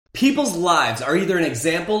People's lives are either an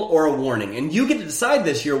example or a warning, and you get to decide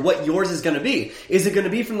this year what yours is going to be. Is it going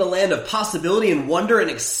to be from the land of possibility and wonder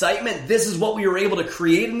and excitement? This is what we were able to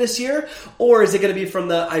create in this year? Or is it going to be from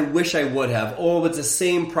the I wish I would have? Oh, it's the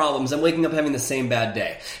same problems. I'm waking up having the same bad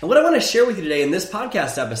day. And what I want to share with you today in this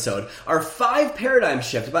podcast episode are 5 paradigm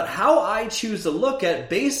shifts about how I choose to look at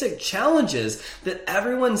basic challenges that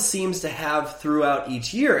everyone seems to have throughout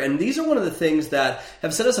each year. And these are one of the things that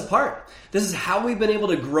have set us apart. This is how we've been able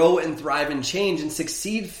to grow and thrive and change and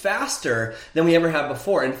succeed faster than we ever have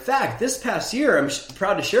before. In fact, this past year, I'm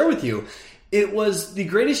proud to share with you, it was the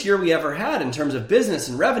greatest year we ever had in terms of business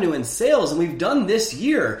and revenue and sales. And we've done this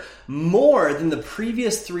year more than the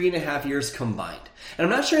previous 3.5 years combined. And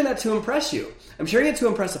I'm not sharing that to impress you. I'm sharing it to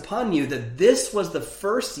impress upon you that this was the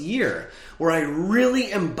first year where I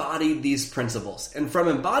really embodied these principles. And from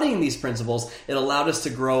embodying these principles, it allowed us to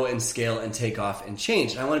grow and scale and take off and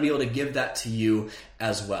change. And I want to be able to give that to you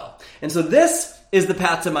as well. And so this is the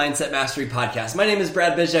Path to Mindset Mastery podcast. My name is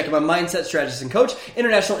Brad Bizjack. I'm a mindset strategist and coach,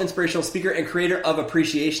 international inspirational speaker, and creator of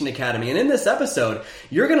Appreciation Academy. And in this episode,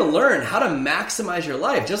 you're going to learn how to maximize your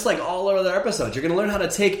life, just like all our other episodes. You're going to learn how to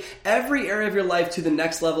take every area of your life to the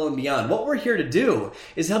next level and beyond. What we're here to do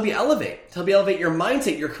is help you elevate your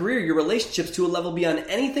mindset, your career, your relationships to a level beyond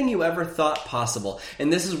anything you ever thought possible.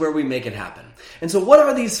 And this is where we make it happen. And so what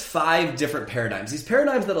are these 5 different paradigms? These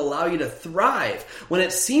paradigms that allow you to thrive when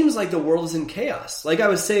it seems like the world is in chaos. Like I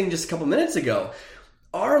was saying just a couple minutes ago,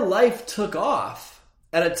 our life took off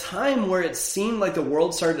at a time where it seemed like the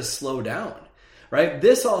world started to slow down, right?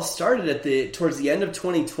 This all started towards the end of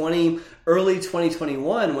 2020, early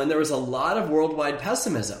 2021, when there was a lot of worldwide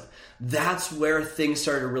pessimism. That's where things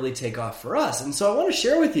started to really take off for us. And so I want to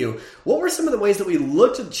share with you, what were some of the ways that we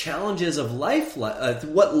looked at the challenges of life?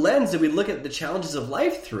 What lens did we look at the challenges of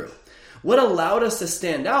life through? What allowed us to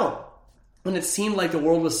stand out when it seemed like the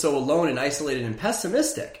world was so alone and isolated and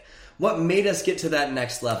pessimistic? What made us get to that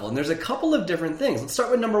next level? And there's a couple of different things. Let's start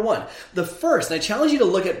with number 1. The first, and I challenge you to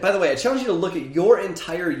look at your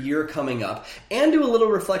entire year coming up and do a little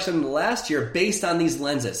reflection on the last year based on these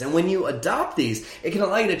lenses. And when you adopt these, it can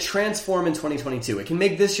allow you to transform in 2022. It can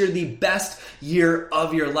make this year the best year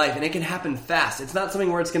of your life, and it can happen fast. It's not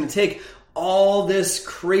something where it's going to take all this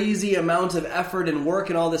crazy amount of effort and work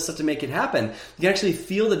and all this stuff to make it happen. You can actually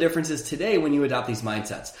feel the differences today when you adopt these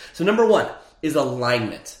mindsets. So number 1 is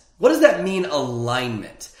alignment. What does that mean,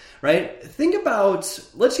 alignment, right?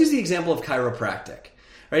 Let's use the example of chiropractic,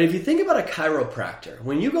 right? If you think about a chiropractor,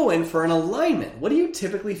 when you go in for an alignment, what do you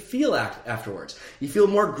typically feel afterwards? You feel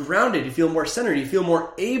more grounded, you feel more centered, you feel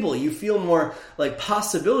more able, you feel more like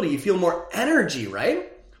possibility, you feel more energy,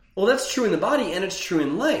 right? Well, that's true in the body and it's true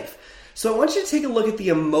in life. So I want you to take a look at the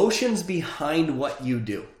emotions behind what you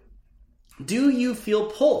do. Do you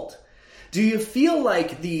feel pulled? Do you feel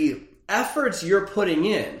like the efforts you're putting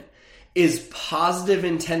in is positive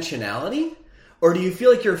intentionality, or do you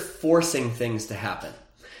feel like you're forcing things to happen?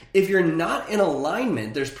 If you're not in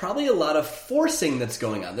alignment, there's probably a lot of forcing that's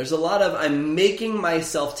going on. There's a lot of, I'm making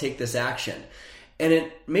myself take this action, and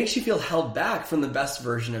it makes you feel held back from the best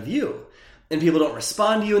version of you. And people don't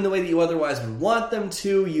respond to you in the way that you otherwise would want them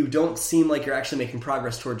to. You don't seem like you're actually making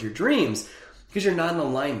progress towards your dreams because you're not in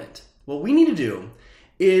alignment. What we need to do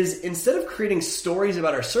is, instead of creating stories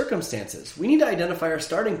about our circumstances, we need to identify our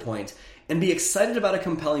starting point and be excited about a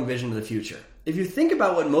compelling vision of the future. If you think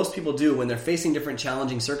about what most people do when they're facing different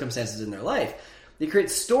challenging circumstances in their life, they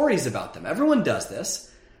create stories about them. Everyone does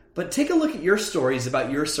this, but take a look at your stories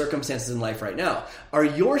about your circumstances in life right now. Are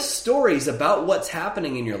your stories about what's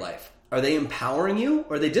happening in your life, are they empowering you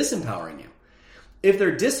or are they disempowering you? If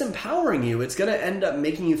they're disempowering you, it's going to end up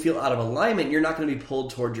making you feel out of alignment. You're not going to be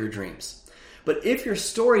pulled toward your dreams. But if your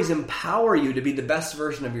stories empower you to be the best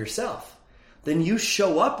version of yourself, then you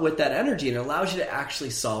show up with that energy and it allows you to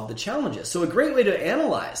actually solve the challenges. So a great way to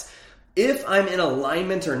analyze if I'm in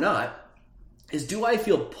alignment or not is, do I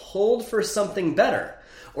feel pulled for something better,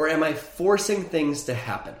 or am I forcing things to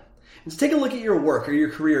happen? And so take a look at your work or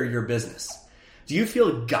your career or your business. Do you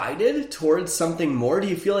feel guided towards something more? Do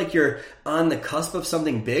you feel like you're on the cusp of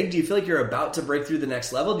something big? Do you feel like you're about to break through the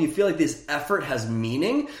next level? Do you feel like this effort has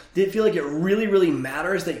meaning? Do you feel like it really, really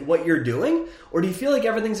matters that what you're doing? Or do you feel like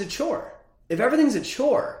everything's a chore? If everything's a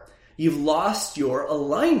chore, you've lost your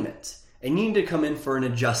alignment and you need to come in for an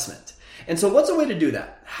adjustment. And so what's a way to do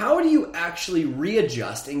that? How do you actually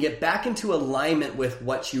readjust and get back into alignment with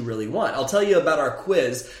what you really want? I'll tell you about our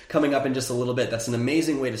quiz coming up in just a little bit. That's an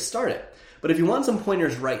amazing way to start it. But if you want some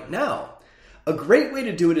pointers right now, a great way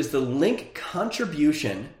to do it is to link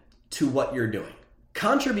contribution to what you're doing.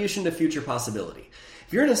 Contribution to future possibility.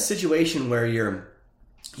 If you're in a situation where you're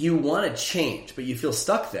you want to change, but you feel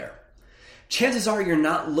stuck there, chances are you're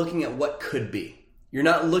not looking at what could be. You're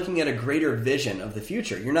not looking at a greater vision of the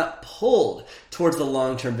future. You're not pulled towards the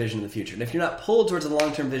long-term vision of the future. And if you're not pulled towards the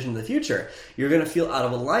long-term vision of the future, you're going to feel out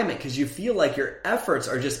of alignment because you feel like your efforts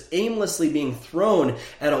are just aimlessly being thrown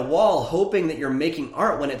at a wall, hoping that you're making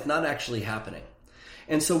art when it's not actually happening.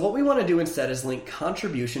 And so what we want to do instead is link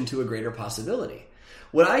contribution to a greater possibility.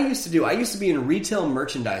 What I used to do, I used to be in retail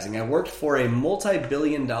merchandising. I worked for a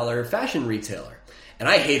multi-billion-dollar fashion retailer. And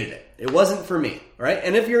I hated it. It wasn't for me, right?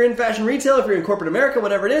 And if you're in fashion retail, if you're in corporate America,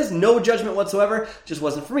 whatever it is, no judgment whatsoever, just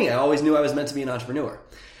wasn't for me. I always knew I was meant to be an entrepreneur.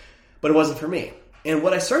 But it wasn't for me. And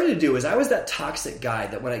what I started to do is I was that toxic guy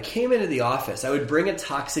that when I came into the office, I would bring a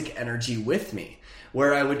toxic energy with me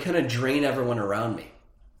where I would kind of drain everyone around me.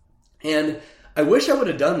 And I wish I would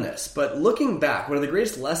have done this, but looking back, one of the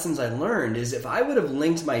greatest lessons I learned is if I would have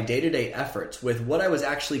linked my day-to-day efforts with what I was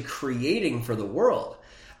actually creating for the world,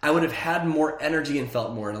 I would have had more energy and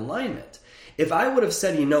felt more in alignment. If I would have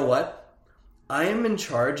said, you know what, I am in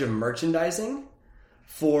charge of merchandising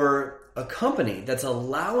for a company that's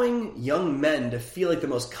allowing young men to feel like the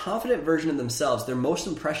most confident version of themselves, their most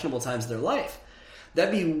impressionable times of their life,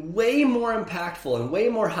 that'd be way more impactful and way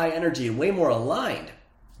more high energy and way more aligned.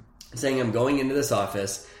 Saying I'm going into this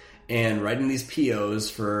office and writing these POs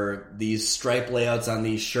for these stripe layouts on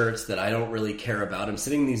these shirts that I don't really care about. I'm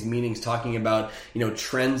sitting in these meetings talking about,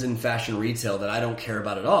 trends in fashion retail that I don't care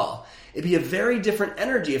about at all. It'd be a very different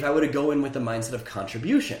energy if I were to go in with the mindset of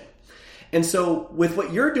contribution. And so with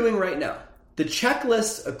what you're doing right now, the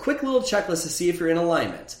checklist, a quick little checklist to see if you're in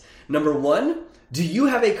alignment. Number one, do you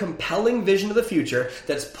have a compelling vision of the future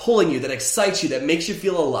that's pulling you, that excites you, that makes you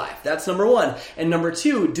feel alive? That's number one. And number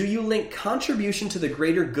two, do you link contribution to the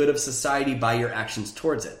greater good of society by your actions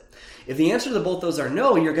towards it? If the answer to both those are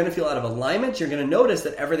no, you're going to feel out of alignment. You're going to notice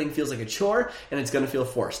that everything feels like a chore and it's going to feel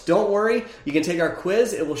forced. Don't worry. You can take our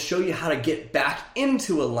quiz. It will show you how to get back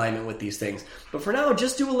into alignment with these things. But for now,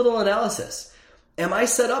 just do a little analysis. Am I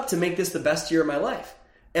set up to make this the best year of my life?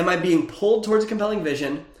 Am I being pulled towards a compelling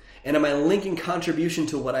vision? And am I linking contribution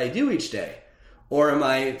to what I do each day? Or am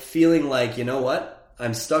I feeling like, you know what?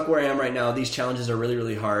 I'm stuck where I am right now. These challenges are really,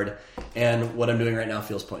 really hard. And what I'm doing right now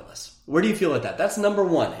feels pointless. Where do you feel with that? That's number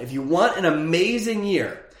one. If you want an amazing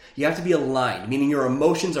year, you have to be aligned, meaning your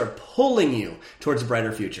emotions are pulling you towards a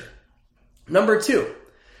brighter future. Number two,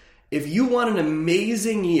 if you want an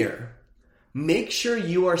amazing year, make sure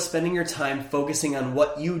you are spending your time focusing on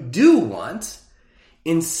what you do want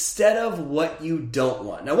instead of what you don't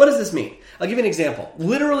want. Now, what does this mean? I'll give you an example.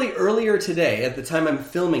 Literally earlier today, at the time I'm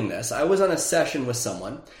filming this, I was on a session with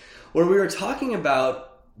someone where we were talking about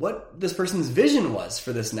what this person's vision was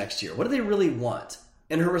for this next year. What do they really want?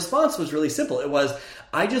 And her response was really simple. It was,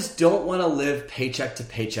 I just don't want to live paycheck to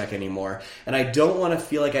paycheck anymore, and I don't want to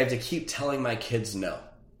feel like I have to keep telling my kids no.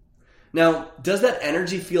 Now, does that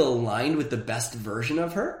energy feel aligned with the best version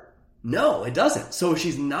of her? No, it doesn't. So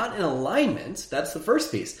she's not in alignment. That's the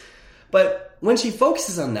first piece. But when she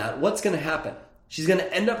focuses on that, what's going to happen? She's going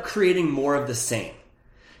to end up creating more of the same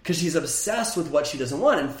because she's obsessed with what she doesn't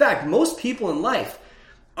want. In fact, most people in life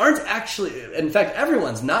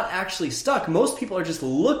everyone's not actually stuck. Most people are just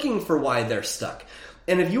looking for why they're stuck.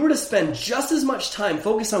 And if you were to spend just as much time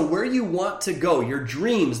focused on where you want to go, your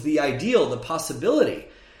dreams, the ideal, the possibility,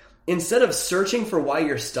 instead of searching for why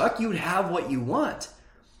you're stuck, you would have what you want.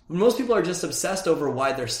 Most people are just obsessed over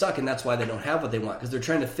why they're stuck, and that's why they don't have what they want, because they're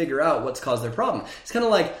trying to figure out what's caused their problem. It's kind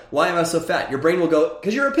of like, why am I so fat? Your brain will go,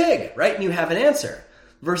 because you're a pig, right? And you have an answer.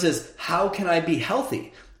 Versus, how can I be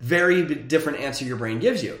healthy? Very different answer your brain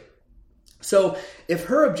gives you. So if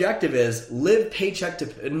her objective is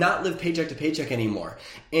not live paycheck to paycheck anymore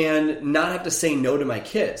and not have to say no to my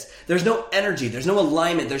kids, there's no energy, there's no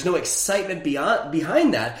alignment, there's no excitement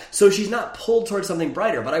behind that, so she's not pulled towards something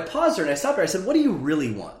brighter. But I paused her and I stopped her. I said, what do you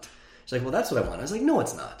really want? She's like, well, that's what I want. I was like, no,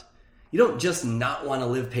 it's not. You don't just not want to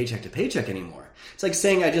live paycheck to paycheck anymore. It's like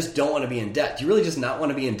saying, I just don't want to be in debt. Do you really just not want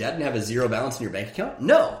to be in debt and have a zero balance in your bank account?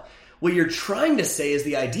 No. What you're trying to say is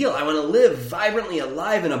the ideal. I want to live vibrantly,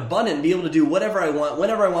 alive, and abundant, and be able to do whatever I want,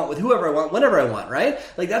 whenever I want, with whoever I want, whenever I want, right?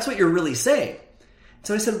 Like, that's what you're really saying.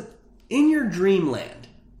 So I said, in your dreamland,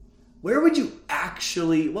 what would you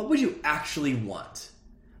actually want?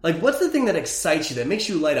 Like, what's the thing that excites you, that makes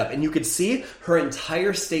you light up? And you could see her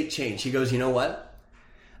entire state change. She goes, you know what?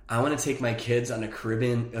 I want to take my kids on a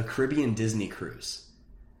Caribbean Disney cruise.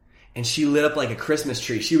 And she lit up like a Christmas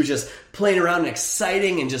tree. She was just playing around and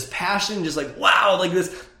exciting and just passionate, just like, wow, like this.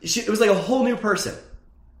 It was like a whole new person.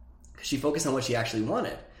 Because she focused on what she actually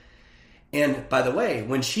wanted. And by the way,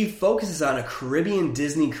 when she focuses on a Caribbean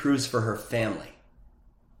Disney cruise for her family,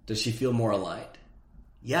 does she feel more aligned?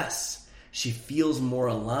 Yes, she feels more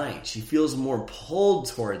aligned. She feels more pulled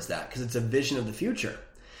towards that because it's a vision of the future.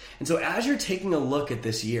 And so as you're taking a look at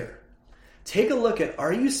this year, take a look at,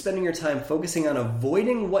 are you spending your time focusing on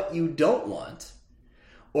avoiding what you don't want?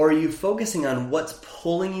 Or are you focusing on what's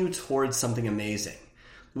pulling you towards something amazing?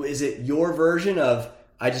 Is it your version of,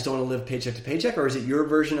 I just don't want to live paycheck to paycheck? Or is it your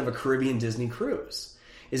version of a Caribbean Disney cruise?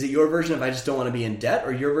 Is it your version of, I just don't want to be in debt?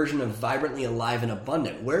 Or your version of vibrantly alive and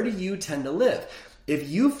abundant? Where do you tend to live? If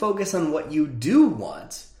you focus on what you do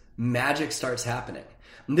want, magic starts happening.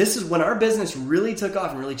 And this is when our business really took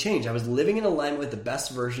off and really changed. I was living in alignment with the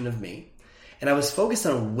best version of me. And I was focused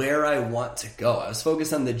on where I want to go. I was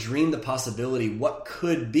focused on the dream, the possibility, what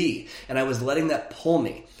could be. And I was letting that pull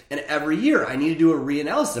me. And every year I need to do a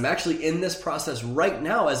reanalysis. I'm actually in this process right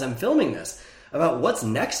now as I'm filming this about what's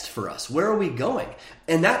next for us. Where are we going?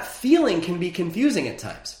 And that feeling can be confusing at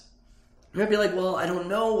times. You might be like, well, I don't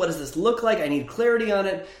know. What does this look like? I need clarity on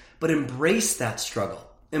it. But embrace that struggle.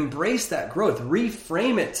 Embrace that growth.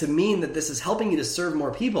 Reframe it to mean that this is helping you to serve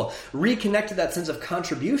more people. Reconnect to that sense of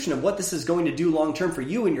contribution of what this is going to do long term for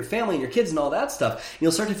you and your family and your kids and all that stuff. And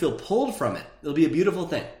you'll start to feel pulled from it. It'll be a beautiful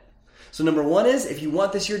thing. So number one is, if you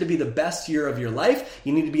want this year to be the best year of your life,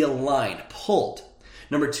 you need to be aligned, pulled.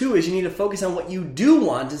 Number two is you need to focus on what you do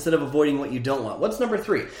want instead of avoiding what you don't want. What's number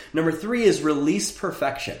three? Number three is release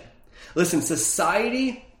perfection. Listen,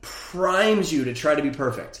 society primes you to try to be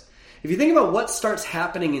perfect. If you think about what starts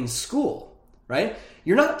happening in school, right?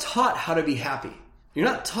 You're not taught how to be happy. You're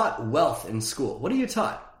not taught wealth in school. What are you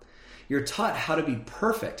taught? You're taught how to be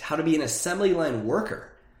perfect, how to be an assembly line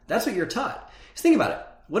worker. That's what you're taught. Just think about it.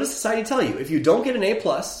 What does society tell you? If you don't get an A+,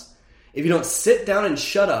 if you don't sit down and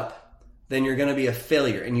shut up, then you're going to be a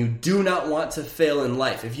failure, and you do not want to fail in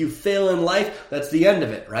life. If you fail in life, that's the end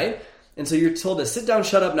of it, right? And so you're told to sit down,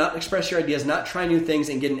 shut up, not express your ideas, not try new things,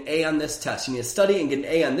 and get an A on this test. You need to study and get an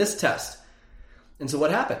A on this test. And so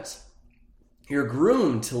what happens? You're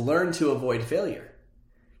groomed to learn to avoid failure.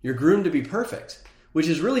 You're groomed to be perfect, which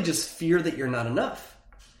is really just fear that you're not enough.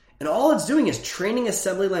 And all it's doing is training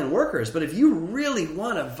assembly line workers. But if you really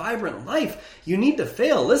want a vibrant life, you need to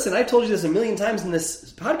fail. Listen, I've told you this a million times in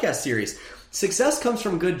this podcast series. Success comes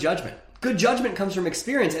from good judgment. Good judgment comes from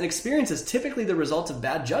experience, and experience is typically the result of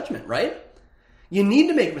bad judgment, right? You need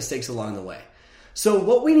to make mistakes along the way. So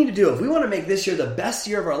what we need to do, if we want to make this year the best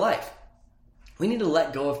year of our life, we need to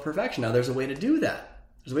let go of perfection. Now, there's a way to do that.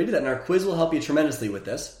 There's a way to do that, and our quiz will help you tremendously with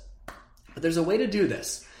this. But there's a way to do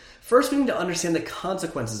this. First, we need to understand the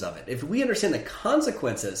consequences of it. If we understand the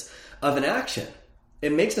consequences of an action,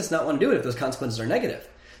 it makes us not want to do it if those consequences are negative.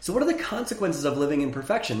 So what are the consequences of living in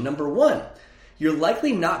perfection? Number one, you're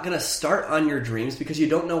likely not going to start on your dreams because you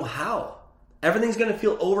don't know how. Everything's going to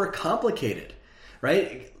feel overcomplicated,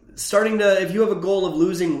 right? If you have a goal of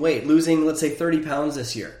losing weight, let's say 30 pounds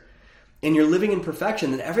this year, and you're living in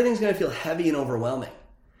perfection, then everything's going to feel heavy and overwhelming.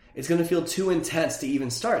 It's going to feel too intense to even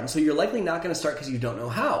start. And so you're likely not going to start because you don't know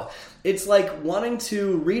how. It's like wanting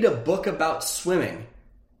to read a book about swimming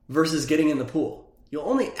versus getting in the pool. You'll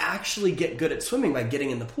only actually get good at swimming by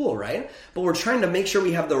getting in the pool, right? But we're trying to make sure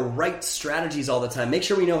we have the right strategies all the time. Make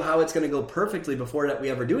sure we know how it's going to go perfectly before we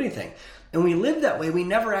ever do anything. And we live that way. We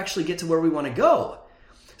never actually get to where we want to go.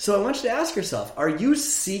 So I want you to ask yourself, are you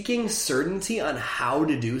seeking certainty on how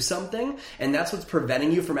to do something, and that's what's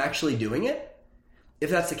preventing you from actually doing it? If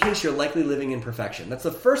that's the case, you're likely living in perfection. That's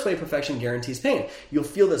the first way perfection guarantees pain. You'll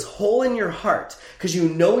feel this hole in your heart because you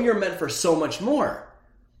know you're meant for so much more,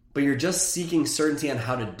 but you're just seeking certainty on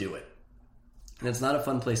how to do it. And it's not a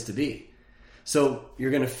fun place to be. So you're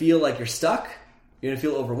going to feel like you're stuck. You're going to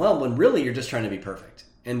feel overwhelmed when really you're just trying to be perfect.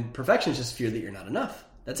 And perfection is just fear that you're not enough.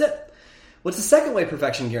 That's it. What's the second way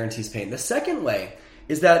perfection guarantees pain? The second way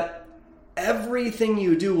is that everything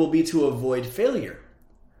you do will be to avoid failure.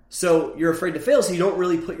 So you're afraid to fail, so you don't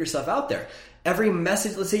really put yourself out there. Every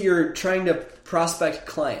message, let's say you're trying to prospect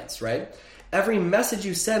clients, right? Every message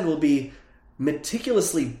you send will be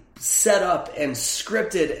meticulously set up and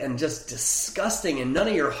scripted and just disgusting, and none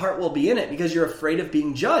of your heart will be in it because you're afraid of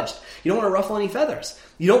being judged. You don't want to ruffle any feathers.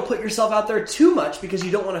 You don't put yourself out there too much because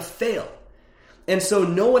you don't want to fail. And so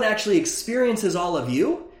no one actually experiences all of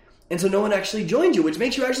you, and so no one actually joins you, which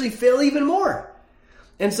makes you actually fail even more.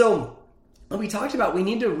 And so what we talked about, we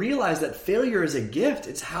need to realize that failure is a gift.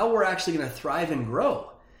 It's how we're actually going to thrive and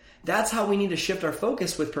grow. That's how we need to shift our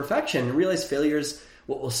focus with perfection and realize failure is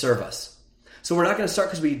what will serve us. So we're not going to start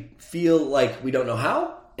because we feel like we don't know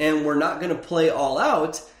how, and we're not going to play all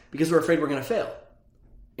out because we're afraid we're going to fail.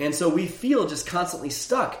 And so we feel just constantly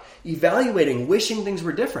stuck, evaluating, wishing things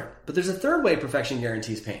were different. But there's a third way perfection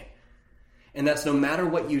guarantees pain. And that's no matter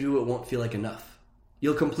what you do, it won't feel like enough.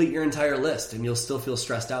 You'll complete your entire list and you'll still feel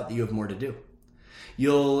stressed out that you have more to do.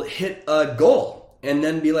 You'll hit a goal and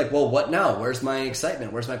then be like, well, what now? Where's my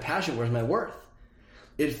excitement? Where's my passion? Where's my worth?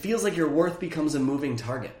 It feels like your worth becomes a moving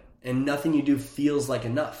target and nothing you do feels like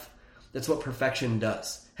enough. That's what perfection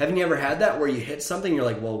does. Haven't you ever had that where you hit something, you're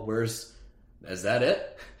like, well, is that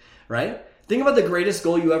it? Right? Think about the greatest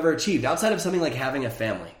goal you ever achieved outside of something like having a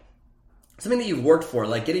family. Something that you've worked for,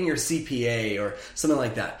 like getting your CPA or something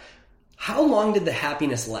like that. How long did the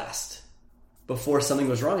happiness last before something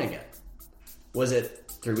was wrong again? Was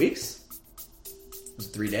it 3 weeks? Was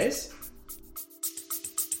it 3 days?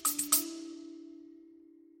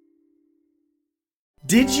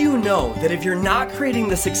 Did you know that if you're not creating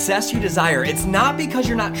the success you desire, it's not because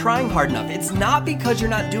you're not trying hard enough. It's not because you're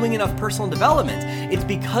not doing enough personal development. It's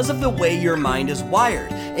because of the way your mind is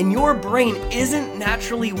wired. And your brain isn't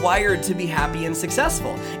naturally wired to be happy and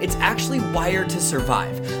successful. It's actually wired to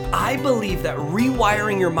survive. I believe that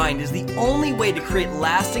rewiring your mind is the only way to create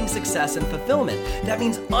lasting success and fulfillment. That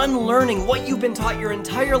means unlearning what you've been taught your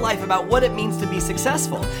entire life about what it means to be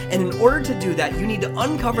successful. And in order to do that, you need to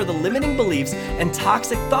uncover the limiting beliefs and toxic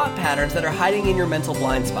thought patterns that are hiding in your mental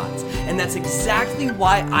blind spots. And that's exactly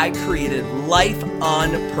why I created Life on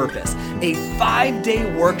Purpose, a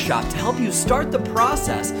 5-day workshop to help you start the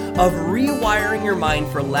process of rewiring your mind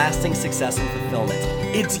for lasting success and fulfillment.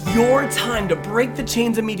 It's your time to break the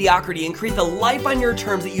chains of mediocrity and create the life on your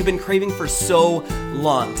terms that you've been craving for so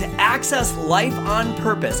long. To access Life on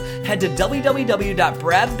Purpose, head to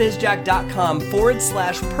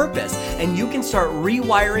www.bradbizjack.com/purpose and you can start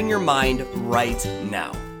rewiring your mind right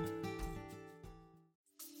now.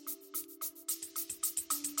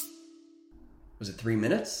 Was it 3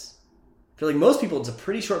 minutes? I feel like most people, it's a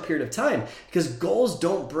pretty short period of time because goals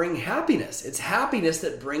don't bring happiness. It's happiness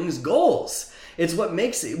that brings goals. It's what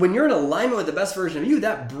makes it, when you're in alignment with the best version of you,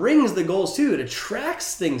 that brings the goals to you. It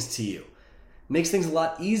attracts things to you. It makes things a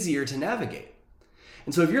lot easier to navigate.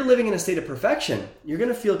 And so if you're living in a state of perfection, you're going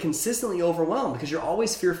to feel consistently overwhelmed because you're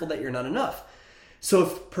always fearful that you're not enough. So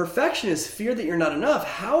if perfection is fear that you're not enough,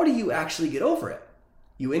 how do you actually get over it?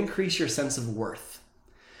 You increase your sense of worth.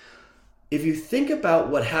 If you think about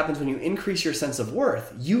what happens when you increase your sense of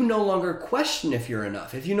worth, you no longer question if you're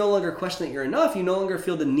enough. If you no longer question that you're enough, you no longer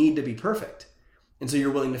feel the need to be perfect. And so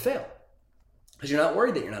you're willing to fail because you're not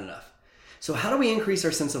worried that you're not enough. So how do we increase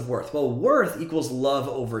our sense of worth? Well, worth equals love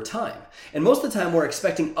over time. And most of the time we're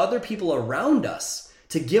expecting other people around us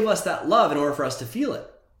to give us that love in order for us to feel it.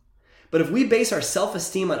 But if we base our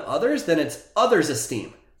self-esteem on others, then it's others'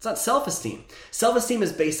 esteem. It's not self-esteem. Self-esteem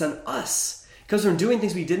is based on us. It comes from doing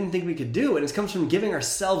things we didn't think we could do, and it comes from giving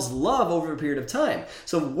ourselves love over a period of time.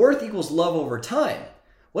 So worth equals love over time.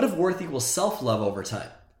 What if worth equals self-love over time?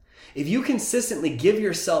 If you consistently give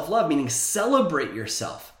yourself love, meaning celebrate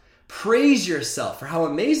yourself, praise yourself for how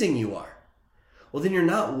amazing you are, well, then you're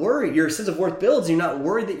not worried. Your sense of worth builds, and you're not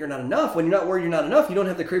worried that you're not enough. When you're not worried you're not enough, you don't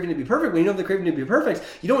have the craving to be perfect. When you don't have the craving to be perfect,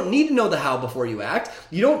 you don't need to know the how before you act.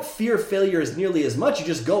 You don't fear failure as nearly as much. You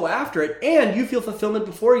just go after it, and you feel fulfillment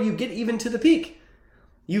before you get even to the peak.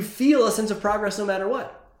 You feel a sense of progress no matter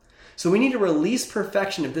what. So we need to release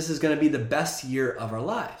perfection if this is going to be the best year of our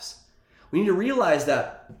lives. We need to realize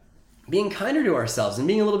that being kinder to ourselves and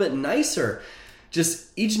being a little bit nicer just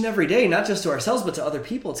each and every day, not just to ourselves, but to other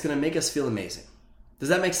people, it's going to make us feel amazing. Does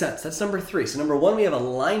that make sense? That's number 3. So number 1, we have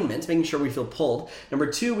alignment, making sure we feel pulled. Number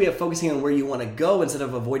 2, we have focusing on where you want to go instead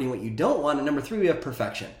of avoiding what you don't want. And number 3, we have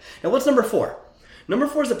perfection. Now what's number 4? Number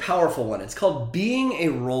 4 is a powerful one. It's called being a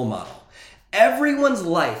role model. Everyone's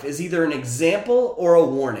life is either an example or a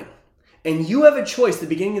warning. And you have a choice at the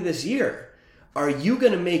beginning of this year. Are you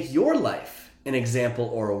going to make your life an example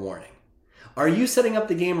or a warning? Are you setting up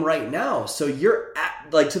the game right now so you're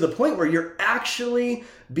to the point where you're actually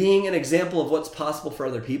being an example of what's possible for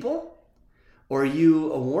other people? Or are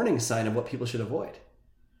you a warning sign of what people should avoid?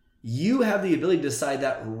 You have the ability to decide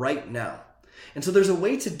that right now. And so there's a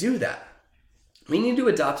way to do that. We need to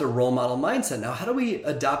adopt a role model mindset. Now, how do we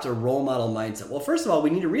adopt a role model mindset? Well, first of all, we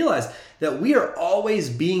need to realize that we are always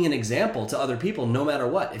being an example to other people no matter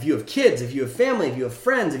what. If you have kids, if you have family, if you have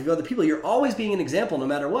friends, if you have other people, you're always being an example no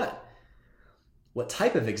matter what. What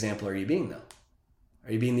type of example are you being, though?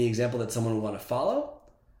 Are you being the example that someone would want to follow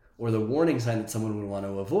or the warning sign that someone would want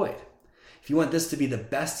to avoid? If you want this to be the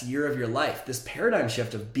best year of your life, this paradigm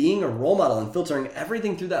shift of being a role model and filtering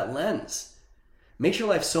everything through that lens makes your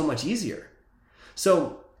life so much easier.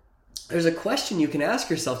 So there's a question you can ask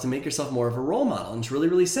yourself to make yourself more of a role model, and it's really,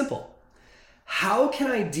 really simple. How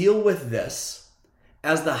can I deal with this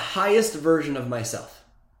as the highest version of myself?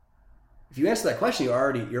 If you answer that question,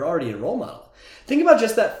 you're already a role model. Think about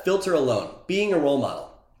just that filter alone, being a role model.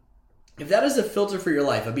 if that is a filter for your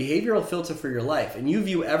life, a behavioral filter for your life, and you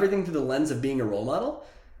view everything through the lens of being a role model,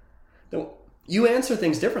 then you answer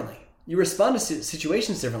things differently. You respond to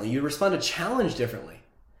situations differently. You respond to challenge differently.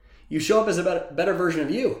 You show up as a better version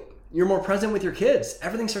of you. You're more present with your kids.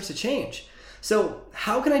 Everything starts to change. So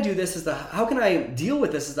how can I do this how can I deal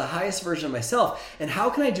with this as the highest version of myself? And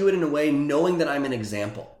how can I do it in a way knowing that I'm an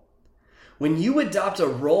example? When you adopt a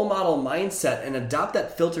role model mindset and adopt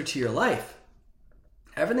that filter to your life,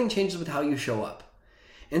 everything changes with how you show up.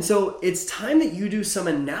 And so it's time that you do some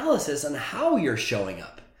analysis on how you're showing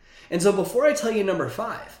up. And so before I tell you number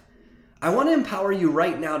 5, I want to empower you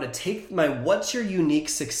right now to take my What's Your Unique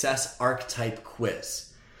Success Archetype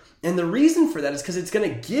quiz. And the reason for that is because it's going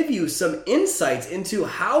to give you some insights into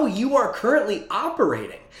how you are currently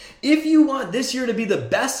operating. If you want this year to be the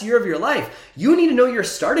best year of your life, you need to know your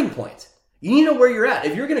starting point. You need to know where you're at.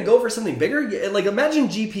 If you're going to go for something bigger, like imagine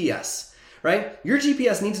GPS, right? Your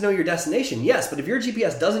GPS needs to know your destination, yes, but if your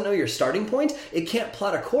GPS doesn't know your starting point, it can't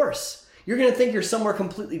plot a course. You're going to think you're somewhere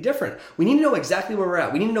completely different. We need to know exactly where we're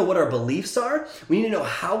at. We need to know what our beliefs are. We need to know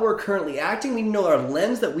how we're currently acting. We need to know our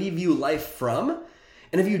lens that we view life from.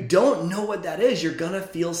 And if you don't know what that is, you're going to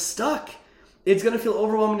feel stuck. It's going to feel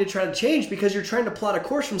overwhelming to try to change because you're trying to plot a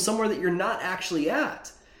course from somewhere that you're not actually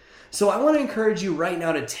at. So I want to encourage you right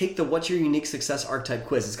now to take the What's Your Unique Success Archetype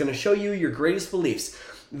quiz. It's going to show you your greatest beliefs,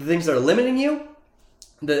 the things that are limiting you,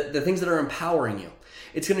 the things that are empowering you.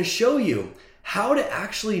 It's going to show you how to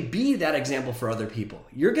actually be that example for other people.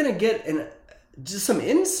 You're going to get just some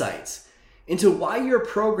insights into why you're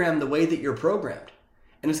programmed the way that you're programmed.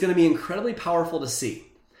 And it's going to be incredibly powerful to see.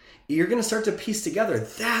 You're going to start to piece together,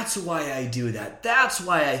 that's why I do that. That's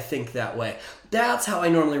why I think that way. That's how I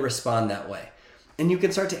normally respond that way. And you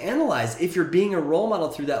can start to analyze if you're being a role model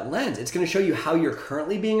through that lens. It's going to show you how you're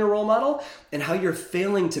currently being a role model and how you're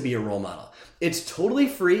failing to be a role model. It's totally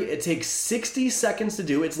free. It takes 60 seconds to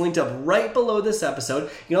do. It's linked up right below this episode. You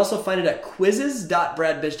can also find it at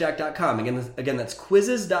quizzes.bradbizjack.com. Again, that's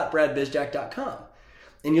quizzes.bradbizjack.com.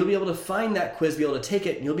 And you'll be able to find that quiz, be able to take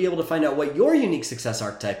it, and you'll be able to find out what your unique success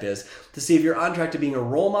archetype is to see if you're on track to being a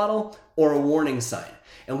role model or a warning sign.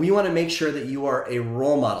 And we want to make sure that you are a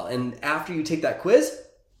role model. And after you take that quiz,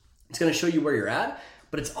 it's going to show you where you're at,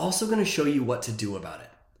 but it's also going to show you what to do about it.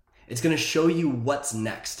 It's going to show you what's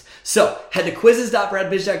next. So head to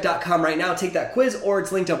quizzes.bradbizjack.com right now, take that quiz, or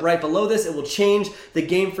it's linked up right below this. It will change the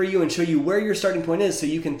game for you and show you where your starting point is so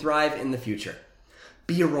you can thrive in the future.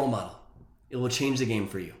 Be a role model. It will change the game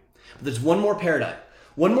for you. But there's one more paradigm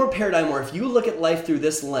where if you look at life through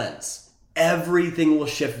this lens, everything will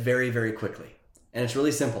shift very, very quickly. And it's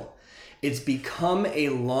really simple. It's become a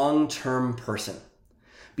long-term person.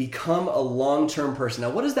 Become a long-term person. Now,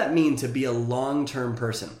 what does that mean to be a long-term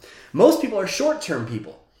person? Most people are short-term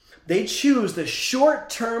people. They choose the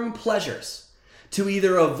short-term pleasures to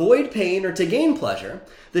either avoid pain or to gain pleasure.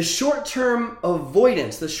 The short-term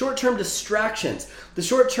avoidance, the short-term distractions, the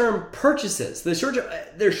short-term purchases,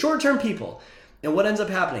 they're short-term people. And what ends up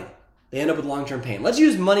happening? They end up with long-term pain. Let's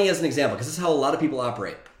use money as an example because this is how a lot of people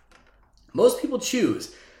operate. Most people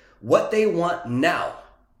choose what they want now.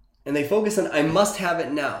 And they focus on, I must have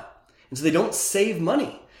it now. And so they don't save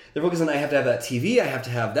money. They're focused on, I have to have that TV, I have to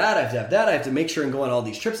have that, I have to have that, I have to make sure and go on all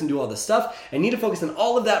these trips and do all this stuff. I need to focus on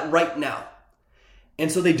all of that right now. And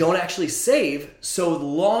so they don't actually save, so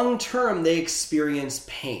long term they experience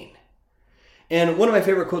pain. And one of my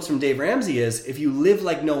favorite quotes from Dave Ramsey is, if you live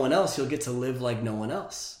like no one else, you'll get to live like no one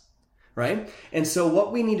else. Right? And so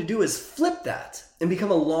what we need to do is flip that and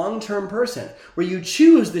become a long-term person where you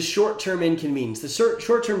choose the short-term inconvenience, the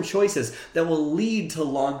short-term choices that will lead to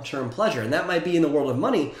long-term pleasure. And that might be in the world of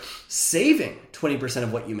money, saving 20%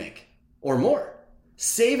 of what you make or more.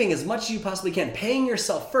 Saving as much as you possibly can, paying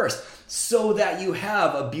yourself first so that you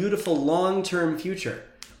have a beautiful long-term future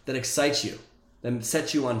that excites you, that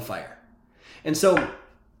sets you on fire. And so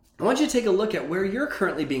I want you to take a look at where you're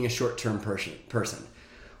currently being a short-term person.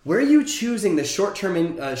 Where are you choosing the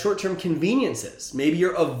short-term conveniences? Maybe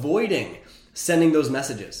you're avoiding sending those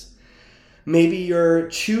messages. Maybe you're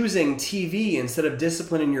choosing TV instead of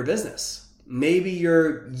discipline in your business. Maybe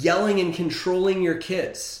you're yelling and controlling your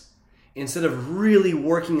kids instead of really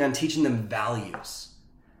working on teaching them values.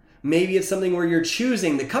 Maybe it's something where you're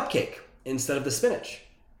choosing the cupcake instead of the spinach.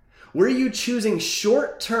 Where are you choosing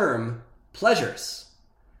short-term pleasures?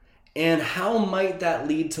 And how might that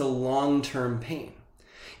lead to long-term pain?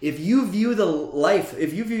 If you view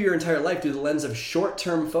your entire life through the lens of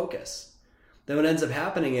short-term focus, then what ends up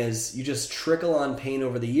happening is you just trickle on pain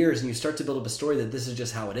over the years and you start to build up a story that this is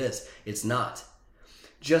just how it is. It's not.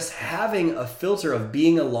 Just having a filter of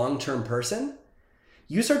being a long-term person,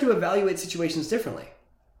 you start to evaluate situations differently.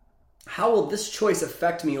 How will this choice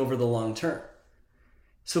affect me over the long term?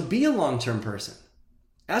 So be a long-term person.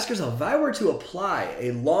 Ask yourself, if I were to apply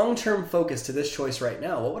a long-term focus to this choice right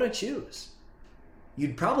now, what would I choose?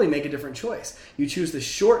 You'd probably make a different choice. You choose the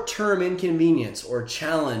short-term inconvenience or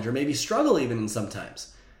challenge or maybe struggle even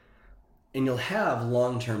sometimes. And you'll have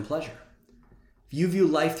long-term pleasure. If you view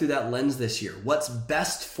life through that lens this year, what's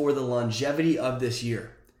best for the longevity of this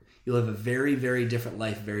year, you'll have a very, very different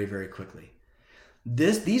life very, very quickly.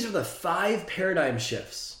 These are the 5 paradigm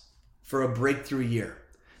shifts for a breakthrough year.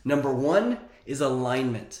 Number 1 is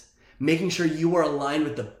alignment. Making sure you are aligned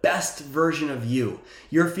with the best version of you.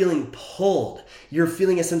 You're feeling pulled. You're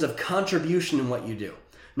feeling a sense of contribution in what you do.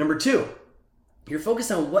 Number 2, you're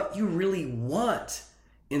focused on what you really want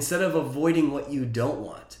instead of avoiding what you don't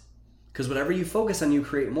want. Because whatever you focus on, you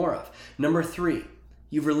create more of. Number 3,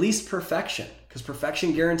 you've released perfection, because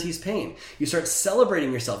perfection guarantees pain. You start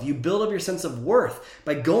celebrating yourself. You build up your sense of worth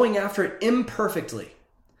by going after it imperfectly.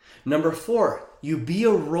 Number 4, you be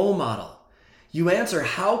a role model. You answer,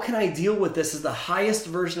 how can I deal with this as the highest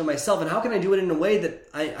version of myself? And how can I do it in a way that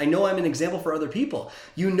I know I'm an example for other people?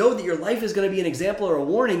 You know that your life is going to be an example or a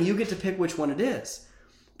warning. You get to pick which one it is.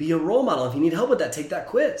 Be a role model. If you need help with that, take that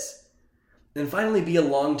quiz. And finally, be a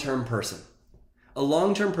long-term person. A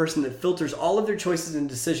long-term person that filters all of their choices and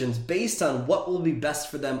decisions based on what will be best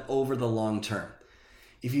for them over the long term.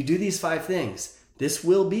 If you do these 5 things, this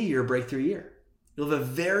will be your breakthrough year. You'll have a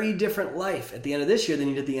very different life at the end of this year than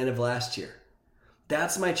you did at the end of last year.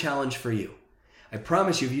 That's my challenge for you. I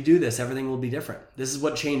promise you, if you do this, everything will be different. This is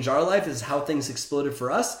what changed our life. This is how things exploded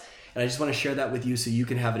for us. And I just want to share that with you so you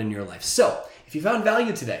can have it in your life. So if you found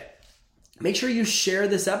value today, make sure you share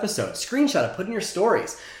this episode. Screenshot it, put it in your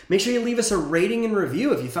stories. Make sure you leave us a rating and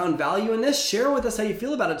review. If you found value in this, share with us how you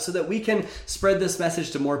feel about it so that we can spread this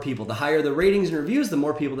message to more people. The higher the ratings and reviews, the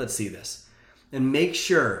more people that see this. And make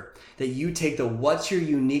sure that you take the What's Your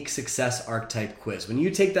Unique Success Archetype quiz. When you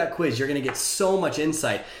take that quiz, you're going to get so much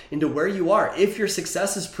insight into where you are, if your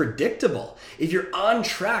success is predictable, if you're on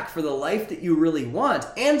track for the life that you really want,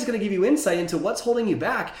 and it's going to give you insight into what's holding you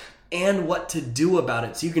back and what to do about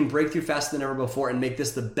it so you can break through faster than ever before and make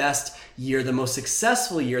this the best year, the most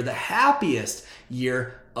successful year, the happiest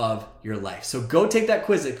year of your life. So go take that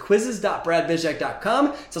quiz at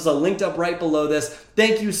quizzes.bradbizjak.com. It's also linked up right below this.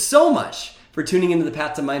 Thank you so much for tuning into the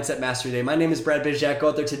Path to Mindset Mastery Day. My name is Brad Bizjak. Go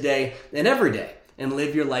out there today and every day and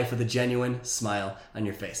live your life with a genuine smile on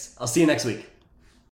your face. I'll see you next week.